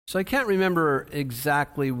So I can't remember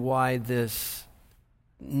exactly why this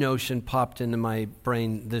notion popped into my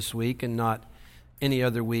brain this week and not any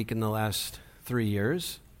other week in the last 3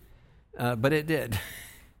 years, but it did.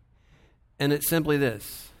 And it's simply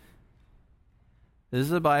this. This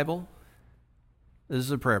is a Bible. This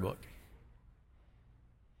is a prayer book.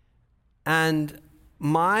 And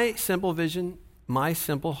my simple vision, my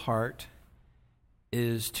simple heart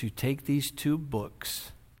is to take these two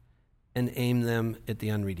books and aim them at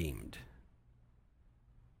the unredeemed.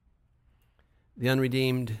 The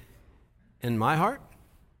unredeemed in my heart,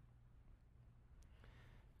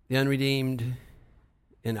 the unredeemed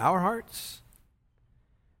in our hearts,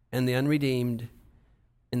 and the unredeemed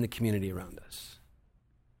in the community around us.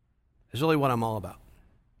 It's really what I'm all about.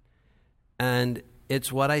 And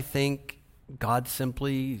it's what I think God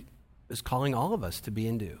simply is calling all of us to be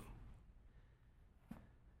and do.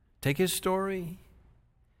 Take his story,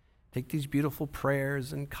 take these beautiful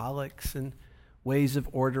prayers and collects and ways of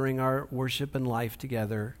ordering our worship and life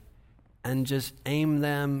together, and just aim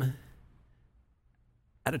them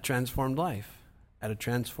at a transformed life, at a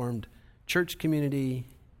transformed church community,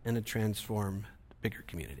 and a transformed bigger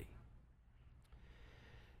community.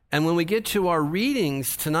 And when we get to our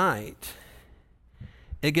readings tonight,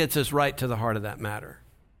 it gets us right to the heart of that matter.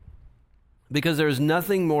 Because there is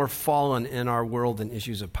nothing more fallen in our world than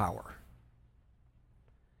issues of power.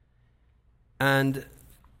 And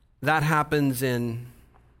that happens in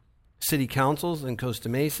city councils in Costa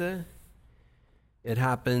Mesa. It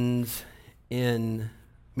happens in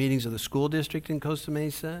meetings of the school district in Costa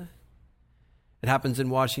Mesa. It happens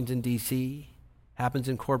in Washington, D.C. Happens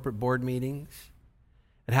in corporate board meetings.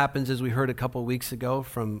 It happens, as we heard a couple of weeks ago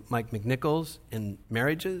from Mike McNichols, in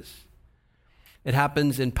marriages. It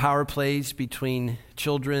happens in power plays between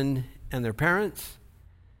children and their parents.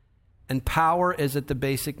 And power is at the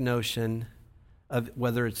basic notion of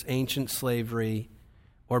whether it's ancient slavery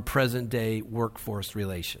or present-day workforce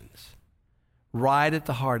relations. Right at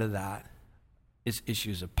the heart of that is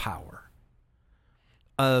issues of power,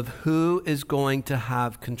 of who is going to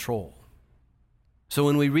have control. So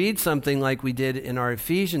when we read something like we did in our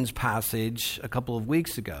Ephesians passage a couple of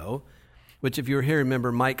weeks ago, which if you were here,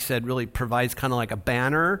 remember Mike said really provides kind of like a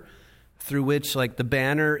banner through which like the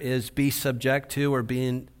banner is be subject to or be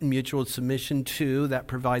in mutual submission to. That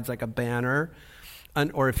provides like a banner.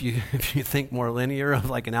 Or if you think more linear of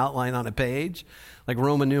like an outline on a page, like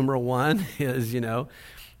Roman numeral 1 is,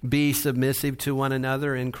 be submissive to one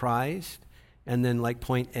another in Christ. And then like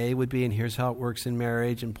point A would be, and here's how it works in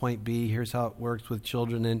marriage. And point B, here's how it works with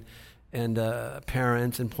children and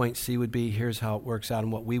parents. And point C would be, here's how it works out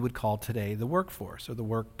in what we would call today the workforce or the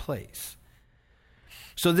workplace.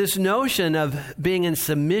 So this notion of being in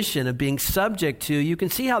submission, of being subject to, you can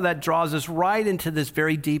see how that draws us right into this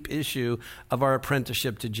very deep issue of our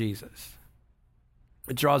apprenticeship to Jesus.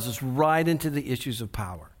 It draws us right into the issues of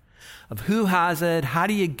power, of who has it, how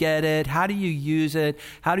do you get it, how do you use it,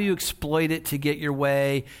 how do you exploit it to get your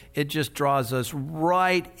way. It just draws us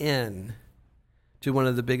right in to one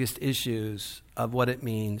of the biggest issues of what it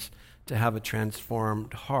means to have a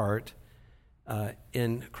transformed heart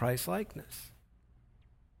in Christ-likeness.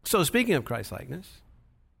 So speaking of Christ-likeness,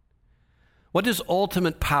 what does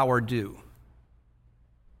ultimate power do?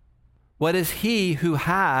 What is he who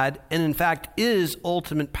had, and in fact is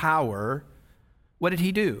ultimate power, what did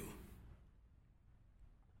he do?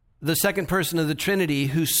 The second person of the Trinity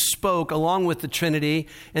who spoke along with the Trinity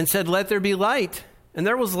and said, let there be light, and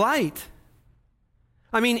there was light.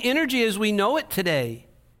 I mean, energy as we know it today,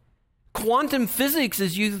 quantum physics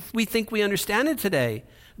as we think we understand it today,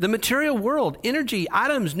 the material world, energy,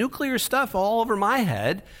 atoms, nuclear stuff all over my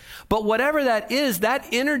head. But whatever that is, that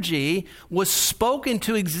energy was spoken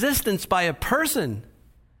to existence by a person.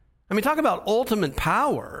 I mean, talk about ultimate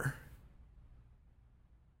power.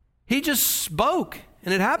 He just spoke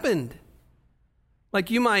and it happened. Like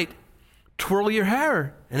you might twirl your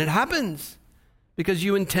hair and it happens because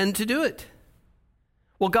you intend to do it.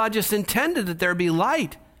 Well, God just intended that there be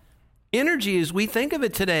light. Energy as we think of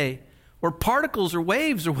it today, or particles or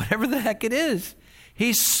waves or whatever the heck it is.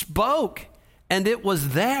 He spoke and it was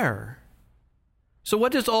there. So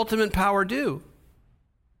what does ultimate power do?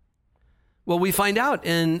 Well, we find out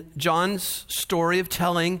in John's story of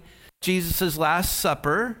telling Jesus' Last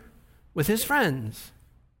Supper with his friends.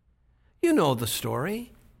 You know the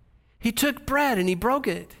story. He took bread and he broke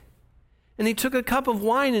it. And he took a cup of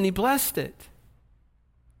wine and he blessed it.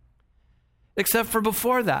 Except for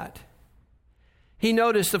before that. He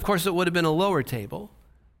noticed, of course, it would have been a lower table,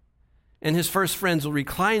 and his first friends were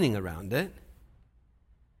reclining around it.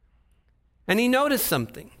 And he noticed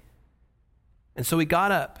something. And so he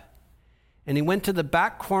got up, and he went to the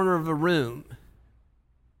back corner of a room,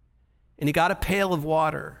 and he got a pail of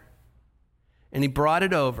water, and he brought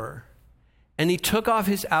it over, and he took off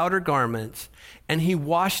his outer garments, and he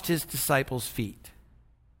washed his disciples' feet.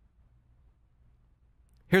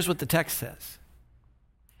 Here's what the text says.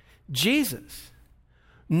 Jesus,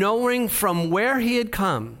 knowing from where he had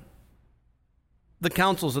come, the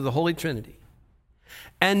counsels of the Holy Trinity,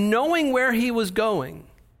 and knowing where he was going,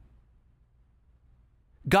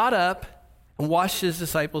 got up and washed his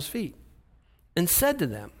disciples' feet and said to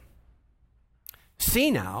them,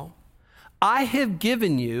 "See now, I have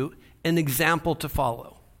given you an example to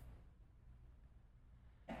follow."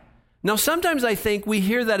 Now, sometimes I think we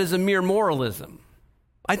hear that as a mere moralism.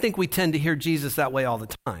 I think we tend to hear Jesus that way all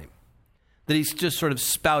the time, that he's just sort of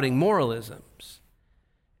spouting moralisms.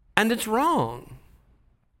 And it's wrong.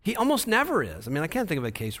 He almost never is. I mean, I can't think of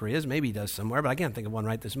a case where he is. Maybe he does somewhere, but I can't think of one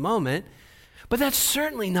right this moment. But that's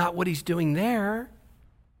certainly not what he's doing there.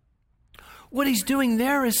 What he's doing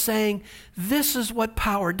there is saying, this is what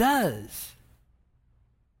power does.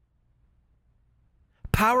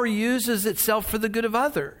 Power uses itself for the good of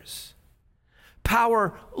others.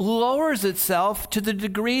 Power lowers itself to the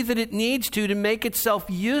degree that it needs to make itself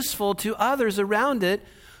useful to others around it,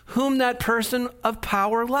 whom that person of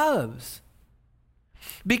power loves.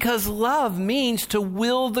 Because love means to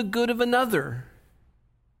will the good of another.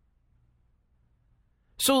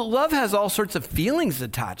 So love has all sorts of feelings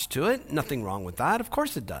attached to it. Nothing wrong with that. Of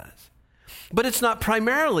course it does. But it's not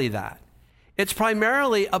primarily that. It's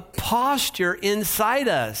primarily a posture inside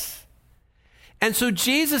us. And so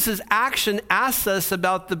Jesus' action asks us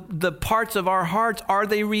about the parts of our hearts. Are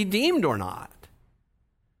they redeemed or not?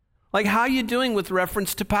 Like, how are you doing with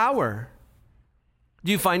reference to power?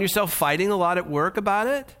 Do you find yourself fighting a lot at work about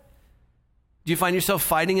it? Do you find yourself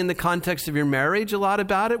fighting in the context of your marriage a lot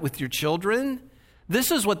about it with your children? This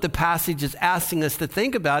is what the passage is asking us to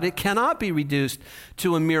think about. It cannot be reduced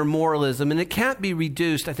to a mere moralism, and it can't be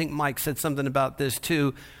reduced. I think Mike said something about this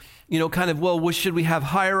too. Should we have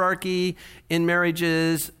hierarchy in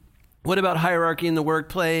marriages? What about hierarchy in the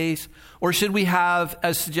workplace? Or should we have,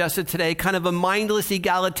 as suggested today, kind of a mindless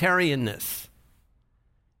egalitarianness?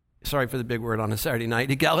 Sorry for the big word on a Saturday night.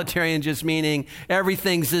 Egalitarian just meaning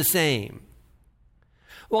everything's the same.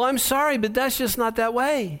 Well, I'm sorry, but that's just not that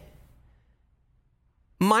way.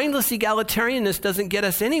 Mindless egalitarianness doesn't get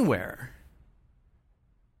us anywhere.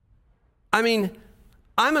 I mean,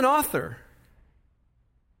 I'm an author.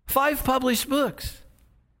 5 published books.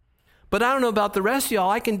 But I don't know about the rest of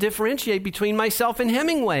y'all. I can differentiate between myself and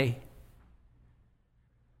Hemingway.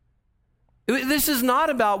 This is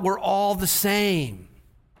not about we're all the same.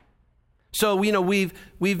 So,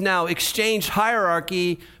 we've now exchanged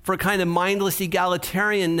hierarchy for kind of mindless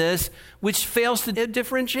egalitarianness, which fails to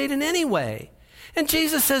differentiate in any way. And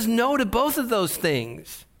Jesus says no to both of those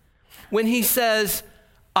things. When he says,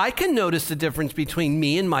 I can notice the difference between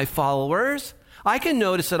me and my followers. I can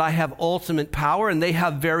notice that I have ultimate power and they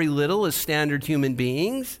have very little as standard human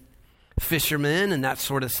beings, fishermen and that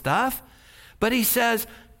sort of stuff. But he says,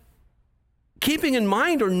 keeping in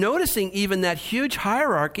mind or noticing even that huge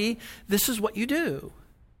hierarchy, this is what you do.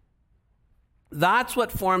 That's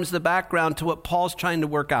what forms the background to what Paul's trying to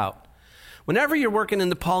work out. Whenever you're working in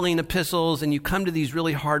the Pauline epistles and you come to these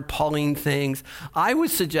really hard Pauline things, I would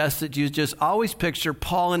suggest that you just always picture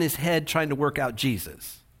Paul in his head trying to work out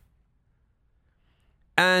Jesus.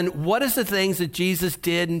 And what is the things that Jesus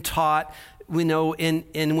did and taught,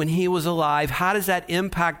 in when he was alive? How does that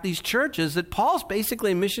impact these churches? That Paul's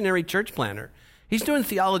basically a missionary church planner. He's doing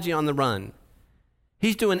theology on the run.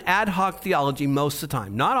 He's doing ad hoc theology most of the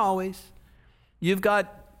time. Not always. You've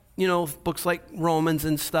got, books like Romans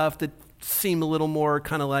and stuff that seem a little more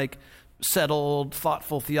kind of like settled,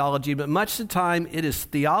 thoughtful theology, but much of the time it is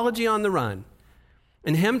theology on the run.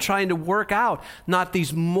 And him trying to work out not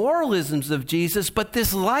these moralisms of Jesus, but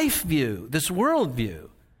this life view, this world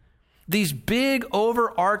view. These big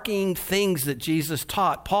overarching things that Jesus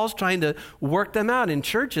taught. Paul's trying to work them out in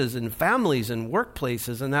churches and families and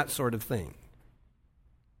workplaces and that sort of thing.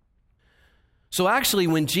 So actually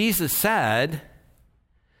when Jesus said,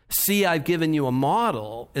 "See, I've given you a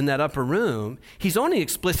model," in that upper room, he's only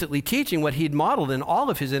explicitly teaching what he'd modeled in all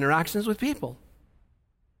of his interactions with people.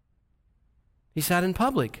 He sat in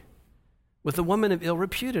public with a woman of ill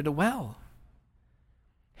repute at a well.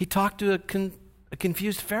 He talked to a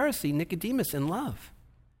confused Pharisee, Nicodemus, in love.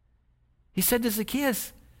 He said to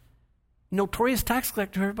Zacchaeus, notorious tax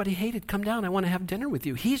collector everybody hated, "Come down, I want to have dinner with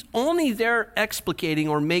you." He's only there explicating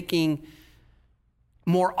or making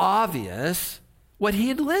more obvious what he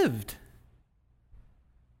had lived.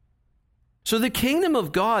 So the kingdom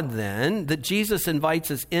of God then that Jesus invites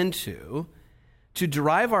us into to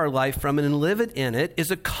derive our life from and live it in it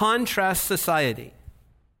is a contrast society.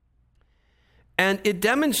 And it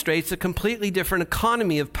demonstrates a completely different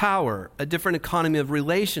economy of power, a different economy of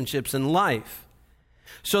relationships and life.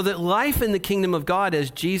 So that life in the kingdom of God, as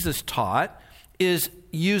Jesus taught, is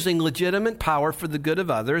using legitimate power for the good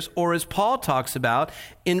of others, or as Paul talks about,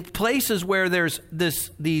 in places where there's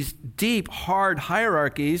these deep, hard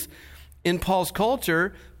hierarchies in Paul's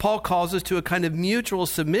culture, Paul calls us to a kind of mutual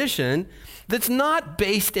submission that's not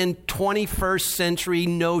based in 21st century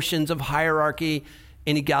notions of hierarchy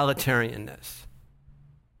and egalitarianness.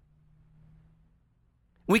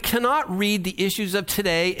 We cannot read the issues of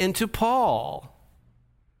today into Paul.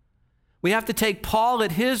 We have to take Paul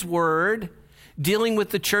at his word, dealing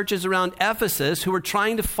with the churches around Ephesus who were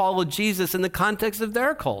trying to follow Jesus in the context of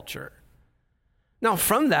their culture. Now,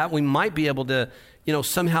 from that, we might be able to,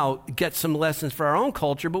 somehow get some lessons for our own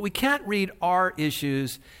culture, but we can't read our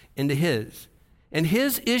issues into his. And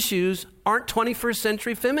his issues aren't 21st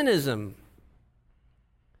century feminism.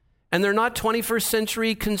 And they're not 21st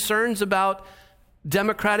century concerns about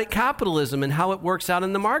democratic capitalism and how it works out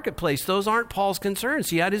in the marketplace. Those aren't Paul's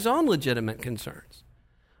concerns. He had his own legitimate concerns.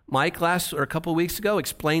 Mike a couple of weeks ago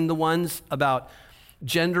explained the ones about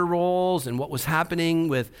gender roles and what was happening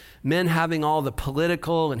with men having all the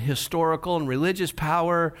political and historical and religious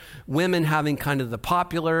power, women having kind of the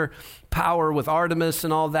popular power with Artemis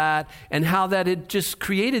and all that, and how that had just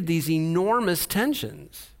created these enormous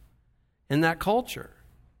tensions in that culture.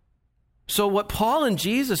 So what Paul and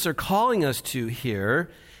Jesus are calling us to here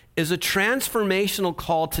is a transformational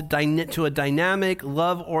call to a dynamic,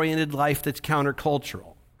 love-oriented life that's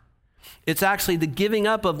countercultural. It's actually the giving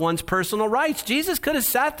up of one's personal rights. Jesus could have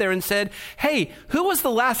sat there and said, hey, who was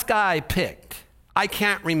the last guy I picked? I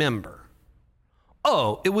can't remember.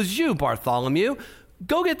 Oh, it was you, Bartholomew.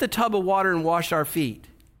 Go get the tub of water and wash our feet.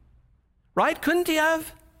 Right? Couldn't he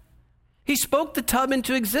have? He spoke the tub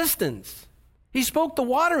into existence. He spoke the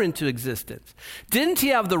water into existence. Didn't he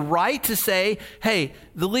have the right to say, hey,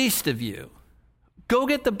 the least of you, go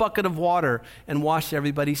get the bucket of water and wash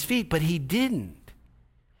everybody's feet? But he didn't.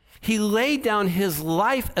 He laid down his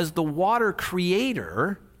life as the water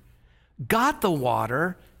creator, got the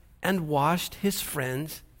water, and washed his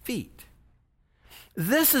friends' feet.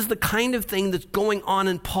 This is the kind of thing that's going on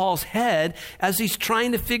in Paul's head as he's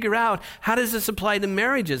trying to figure out, how does this apply to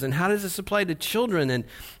marriages, and how does this apply to children and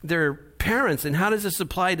their parents, and how does this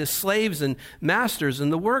apply to slaves and masters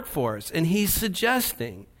in the workforce? And he's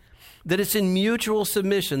suggesting that it's in mutual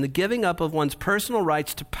submission, the giving up of one's personal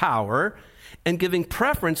rights to power and giving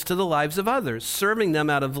preference to the lives of others, serving them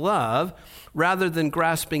out of love rather than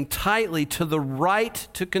grasping tightly to the right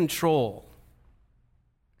to control.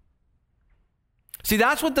 See,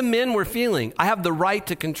 that's what the men were feeling. I have the right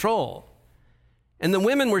to control. And the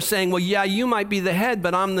women were saying, well, yeah, you might be the head,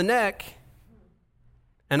 but I'm the neck.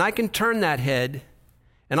 And I can turn that head,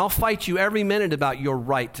 and I'll fight you every minute about your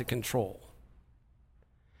right to control.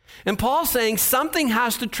 And Paul's saying something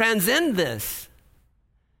has to transcend this.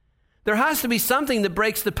 There has to be something that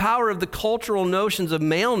breaks the power of the cultural notions of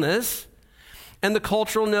maleness and the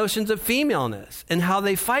cultural notions of femaleness and how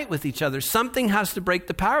they fight with each other. Something has to break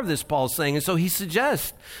the power of this, Paul's saying. And so he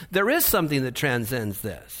suggests there is something that transcends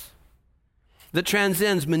this, that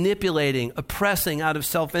transcends manipulating, oppressing out of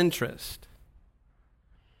self-interest.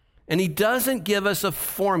 And he doesn't give us a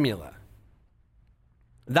formula.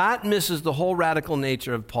 That misses the whole radical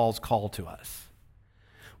nature of Paul's call to us.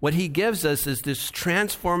 What he gives us is this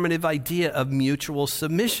transformative idea of mutual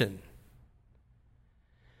submission.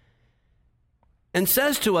 And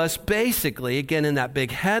says to us basically, again in that big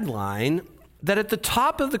headline, that at the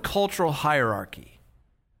top of the cultural hierarchy,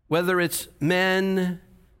 whether it's men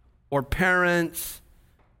or parents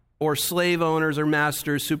or slave owners or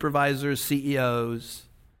masters, supervisors, CEOs,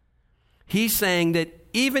 he's saying that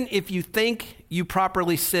even if you think you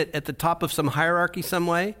properly sit at the top of some hierarchy some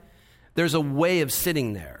way, there's a way of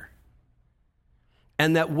sitting there.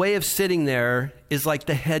 And that way of sitting there is like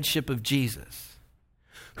the headship of Jesus,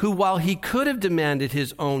 who, while he could have demanded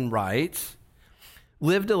his own rights,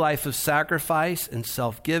 lived a life of sacrifice and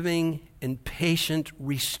self-giving and patient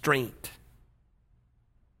restraint.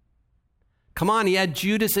 Come on, he had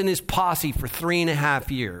Judas in his posse for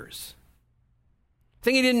 3.5 years.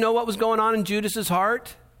 Think he didn't know what was going on in Judas's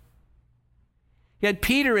heart? He had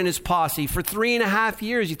Peter in his posse for 3.5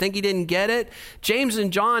 years. You think he didn't get it? James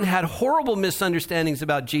and John had horrible misunderstandings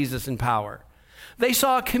about Jesus and power. They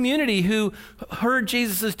saw a community who heard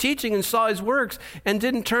Jesus' teaching and saw his works and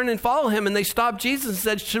didn't turn and follow him. And they stopped Jesus and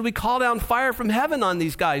said, should we call down fire from heaven on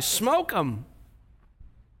these guys? Smoke them.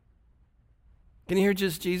 Can you hear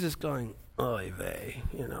just Jesus going, oy vey,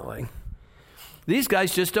 these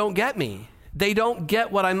guys just don't get me. They don't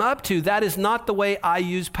get what I'm up to. That is not the way I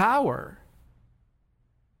use power.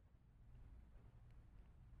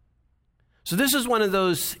 So this is one of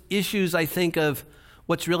those issues, I think, of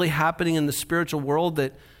what's really happening in the spiritual world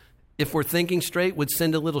that, if we're thinking straight, would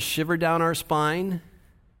send a little shiver down our spine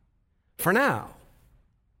for now.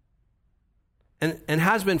 And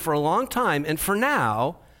has been for a long time. And for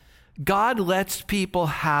now, God lets people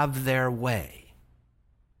have their way.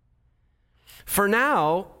 For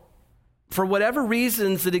now, for whatever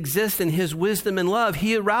reasons that exist in his wisdom and love,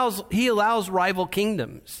 he allows rival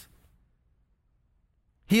kingdoms.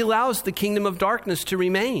 He allows the kingdom of darkness to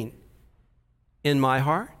remain in my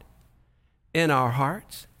heart, in our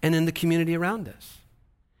hearts, and in the community around us.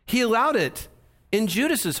 He allowed it in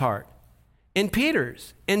Judas's heart, in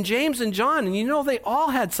Peter's, in James and John. And you know, they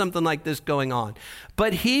all had something like this going on.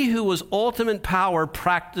 But he who was ultimate power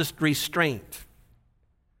practiced restraint,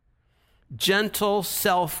 gentle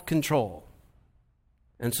self-control.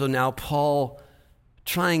 And so now Paul,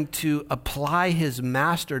 trying to apply his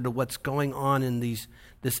master to what's going on in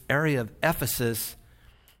this area of Ephesus,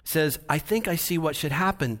 says, I think I see what should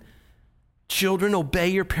happen. Children, obey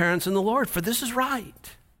your parents in the Lord, for this is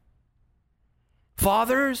right.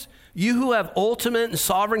 Fathers, you who have ultimate and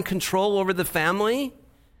sovereign control over the family,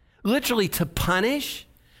 literally to punish,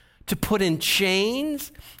 to put in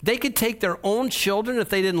chains. They could take their own children if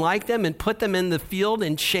they didn't like them and put them in the field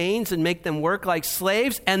in chains and make them work like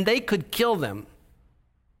slaves, and they could kill them.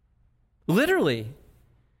 Literally.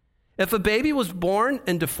 If a baby was born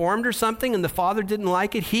and deformed or something and the father didn't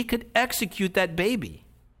like it, he could execute that baby.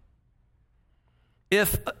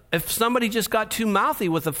 If somebody just got too mouthy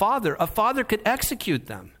with a father could execute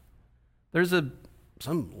them. There's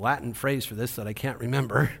some Latin phrase for this that I can't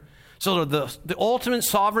remember. So the ultimate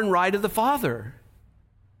sovereign right of the father.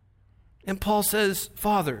 And Paul says,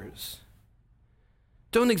 fathers,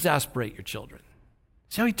 don't exasperate your children.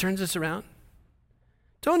 See how he turns this around?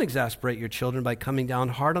 Don't exasperate your children by coming down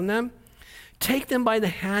hard on them. Take them by the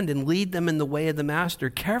hand and lead them in the way of the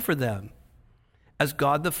master. Care for them as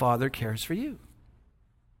God the Father cares for you.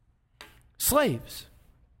 Slaves,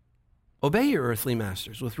 obey your earthly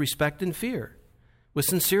masters with respect and fear, with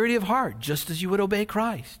sincerity of heart, just as you would obey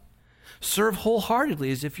Christ. Serve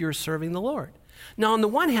wholeheartedly as if you're serving the Lord. Now, on the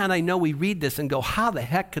one hand, I know we read this and go, how the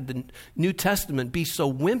heck could the New Testament be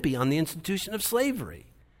so wimpy on the institution of slavery?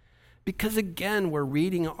 Because again, we're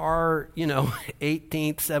reading our,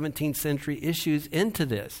 18th, 17th century issues into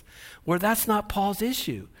this, where that's not Paul's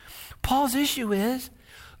issue. Paul's issue is,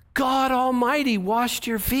 God Almighty washed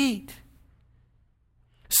your feet.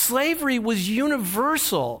 Slavery was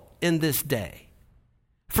universal in this day.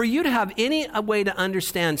 For you to have any way to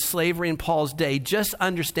understand slavery in Paul's day, just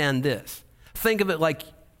understand this. Think of it like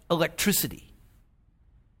electricity.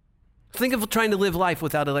 Think of trying to live life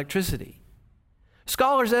without electricity.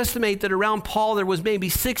 Scholars estimate that around Paul there was maybe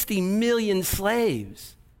 60 million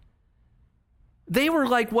slaves. They were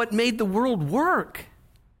like what made the world work.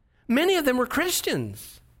 Many of them were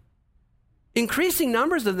Christians. Increasing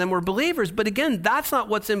numbers of them were believers, but again, that's not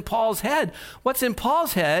what's in Paul's head. What's in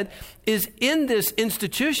Paul's head is in this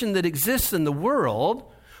institution that exists in the world,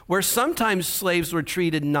 where sometimes slaves were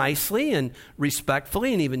treated nicely and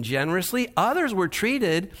respectfully and even generously. Others were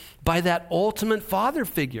treated by that ultimate father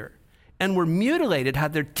figure and were mutilated,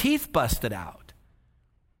 had their teeth busted out,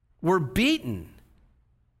 were beaten,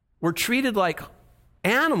 were treated like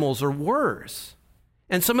animals or worse.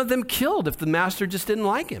 And some of them killed if the master just didn't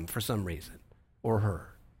like him for some reason, or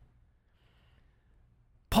her.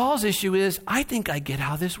 Paul's issue is, I think I get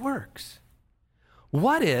how this works.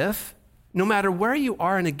 What if, no matter where you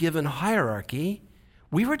are in a given hierarchy,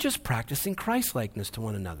 we were just practicing Christ-likeness to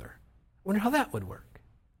one another? I wonder how that would work.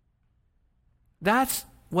 That's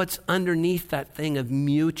what's underneath that thing of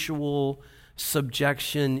mutual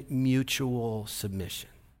subjection, mutual submission.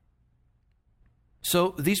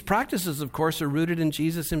 So these practices, of course, are rooted in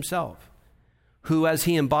Jesus himself, who, as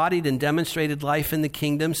he embodied and demonstrated life in the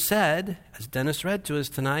kingdom, said, as Dennis read to us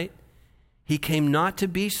tonight, he came not to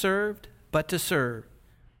be served, but to serve,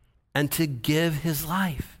 and to give his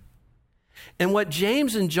life. And what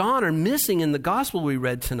James and John are missing in the gospel we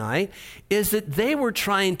read tonight is that they were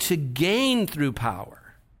trying to gain through power.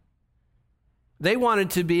 They wanted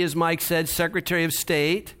to be, as Mike said, Secretary of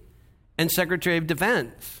State and Secretary of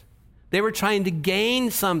Defense. They were trying to gain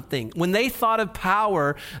something. When they thought of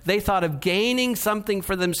power, they thought of gaining something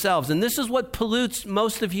for themselves. And this is what pollutes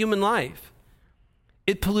most of human life.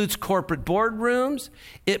 It pollutes corporate boardrooms.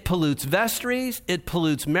 It pollutes vestries. It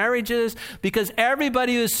pollutes marriages, because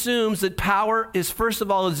everybody assumes that power is, first of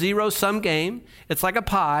all, a zero-sum game. It's like a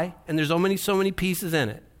pie, and there's so many pieces in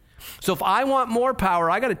it. So if I want more power,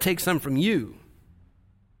 I got to take some from you.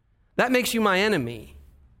 That makes you my enemy,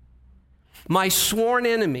 my sworn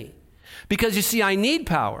enemy. Because you see, I need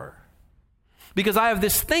power. Because I have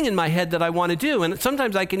this thing in my head that I want to do. And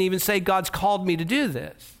sometimes I can even say, God's called me to do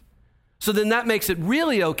this. So then that makes it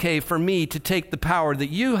really okay for me to take the power that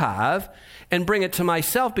you have and bring it to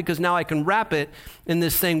myself, because now I can wrap it in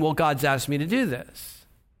this thing, well, God's asked me to do this.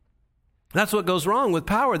 That's what goes wrong with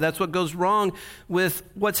power. That's what goes wrong with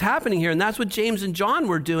what's happening here. And that's what James and John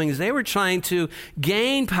were doing, is they were trying to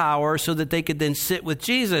gain power so that they could then sit with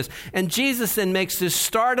Jesus. And Jesus then makes this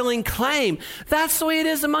startling claim. That's the way it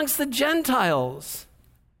is amongst the Gentiles.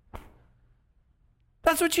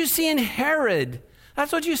 That's what you see in Herod.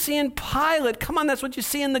 That's what you see in Pilate. Come on, that's what you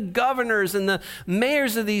see in the governors and the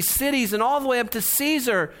mayors of these cities and all the way up to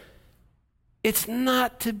Caesar. It's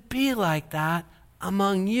not to be like that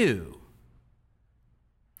among you.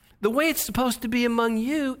 The way it's supposed to be among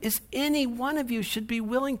you is any one of you should be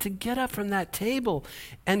willing to get up from that table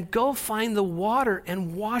and go find the water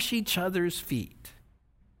and wash each other's feet.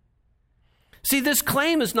 See, this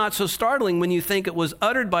claim is not so startling when you think it was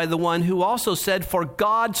uttered by the one who also said, "For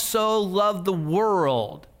God so loved the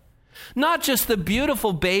world." Not just the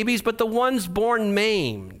beautiful babies, but the ones born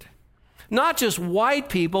maimed. Not just white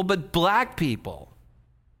people, but black people.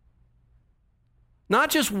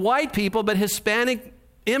 Not just white people, but Hispanic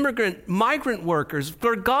migrant workers.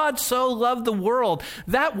 For God so loved the world.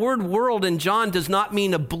 That word world in John does not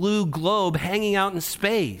mean a blue globe hanging out in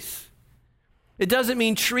space. It doesn't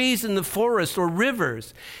mean trees in the forest or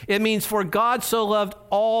rivers. It means for God so loved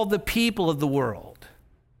all the people of the world.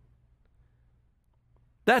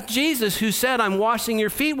 That's Jesus who said, "I'm washing your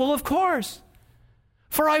feet." Well, of course.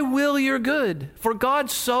 For I will your good. For God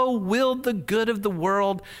so willed the good of the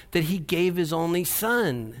world that he gave his only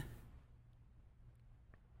son.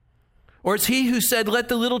 Or it's he who said, "Let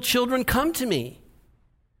the little children come to me."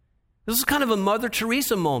 This is kind of a Mother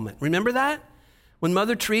Teresa moment. Remember that? When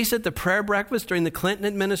Mother Teresa at the prayer breakfast during the Clinton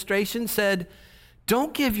administration said,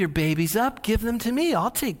 "Don't give your babies up, give them to me.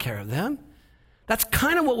 I'll take care of them." That's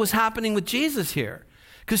kind of what was happening with Jesus here,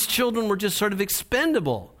 because children were just sort of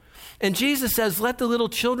expendable. And Jesus says, "Let the little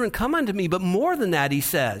children come unto me." But more than that, he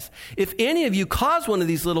says, if any of you cause one of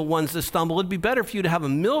these little ones to stumble, it'd be better for you to have a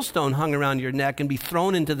millstone hung around your neck and be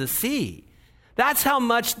thrown into the sea. That's how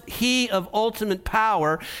much he of ultimate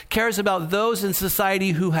power cares about those in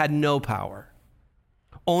society who had no power.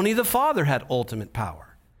 Only the Father had ultimate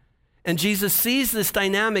power. And Jesus sees this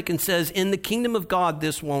dynamic and says, in the kingdom of God,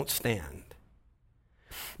 this won't stand.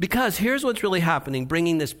 Because here's what's really happening,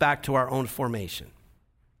 bringing this back to our own formation.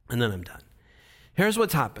 And then I'm done. Here's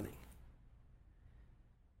what's happening.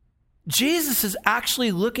 Jesus is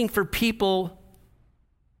actually looking for people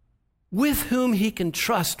with whom he can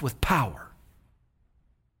trust with power.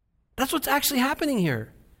 That's what's actually happening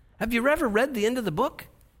here. Have you ever read the end of the book?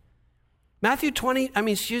 Revelation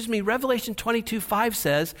 22:5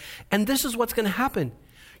 says, and this is what's going to happen.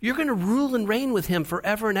 You're going to rule and reign with him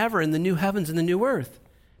forever and ever in the new heavens and the new earth.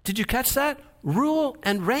 Did you catch that? Rule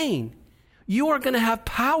and reign. You are going to have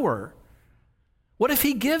power. What if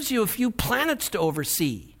he gives you a few planets to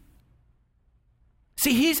oversee?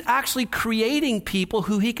 See, he's actually creating people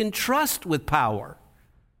who he can trust with power.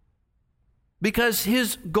 Because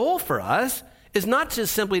his goal for us is not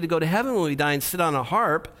just simply to go to heaven when we die and sit on a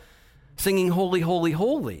harp singing holy, holy,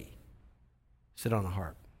 holy. Sit on a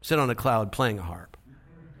harp. Sit on a cloud playing a harp.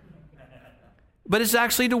 But it's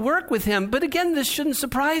actually to work with him. But again, this shouldn't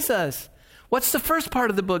surprise us. What's the first part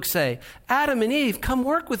of the book say? Adam and Eve, come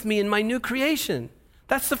work with me in my new creation.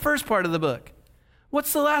 That's the first part of the book.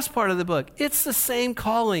 What's the last part of the book? It's the same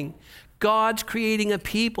calling. God's creating a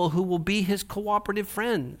people who will be his cooperative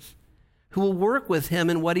friends, who will work with him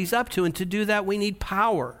in what he's up to. And to do that, we need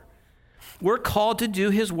power. We're called to do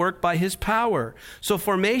his work by his power. So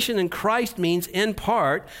formation in Christ means, in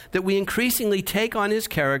part, that we increasingly take on his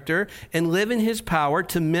character and live in his power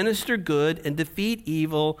to minister good and defeat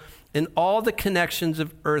evil in all the connections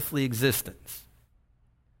of earthly existence.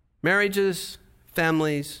 Marriages,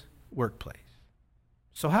 families, workplace.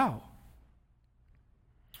 So how?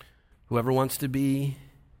 Whoever wants to be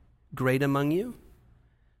great among you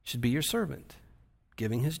should be your servant,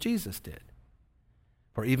 giving as Jesus did.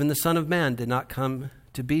 For even the Son of Man did not come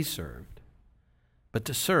to be served, but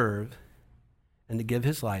to serve and to give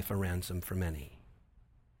his life a ransom for many.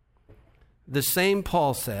 The same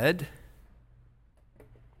Paul said,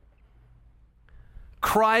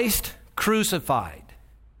 Christ crucified,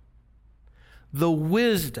 the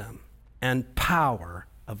wisdom and power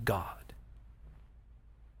of God.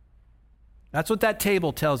 That's what that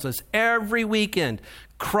table tells us every weekend.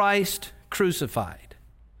 Christ crucified,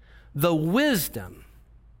 the wisdom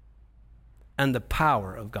and the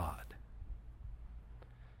power of God.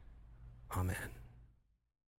 Amen.